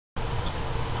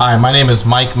Hi, my name is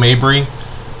Mike Mabry.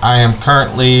 I am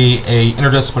currently a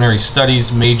interdisciplinary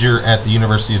studies major at the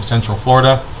University of Central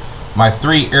Florida. My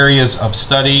three areas of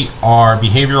study are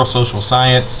behavioral social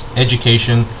science,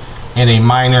 education, and a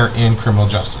minor in criminal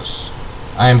justice.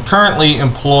 I am currently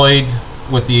employed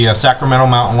with the Sacramento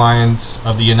Mountain Lions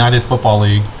of the United Football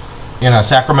League in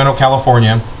Sacramento,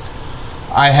 California.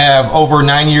 I have over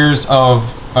 9 years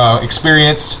of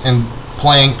experience in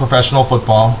playing professional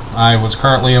football. I was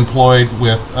currently employed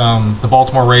with the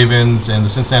Baltimore Ravens and the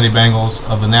Cincinnati Bengals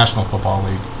of the National Football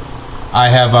League. I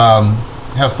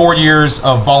have 4 years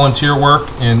of volunteer work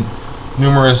in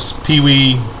numerous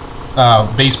peewee,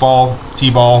 baseball,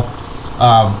 t-ball,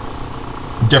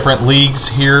 different leagues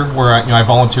here where I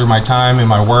volunteer my time and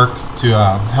my work to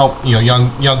help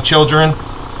young children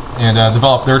and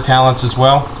develop their talents as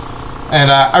well. And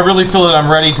I really feel that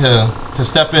I'm ready to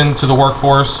step into the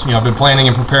workforce. I've been planning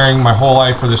and preparing my whole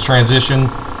life for this transition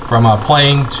from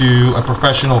playing to a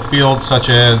professional field such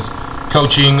as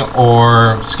coaching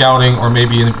or scouting or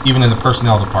maybe even in the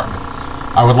personnel department.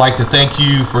 I would like to thank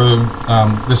you for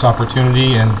this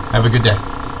opportunity and have a good day.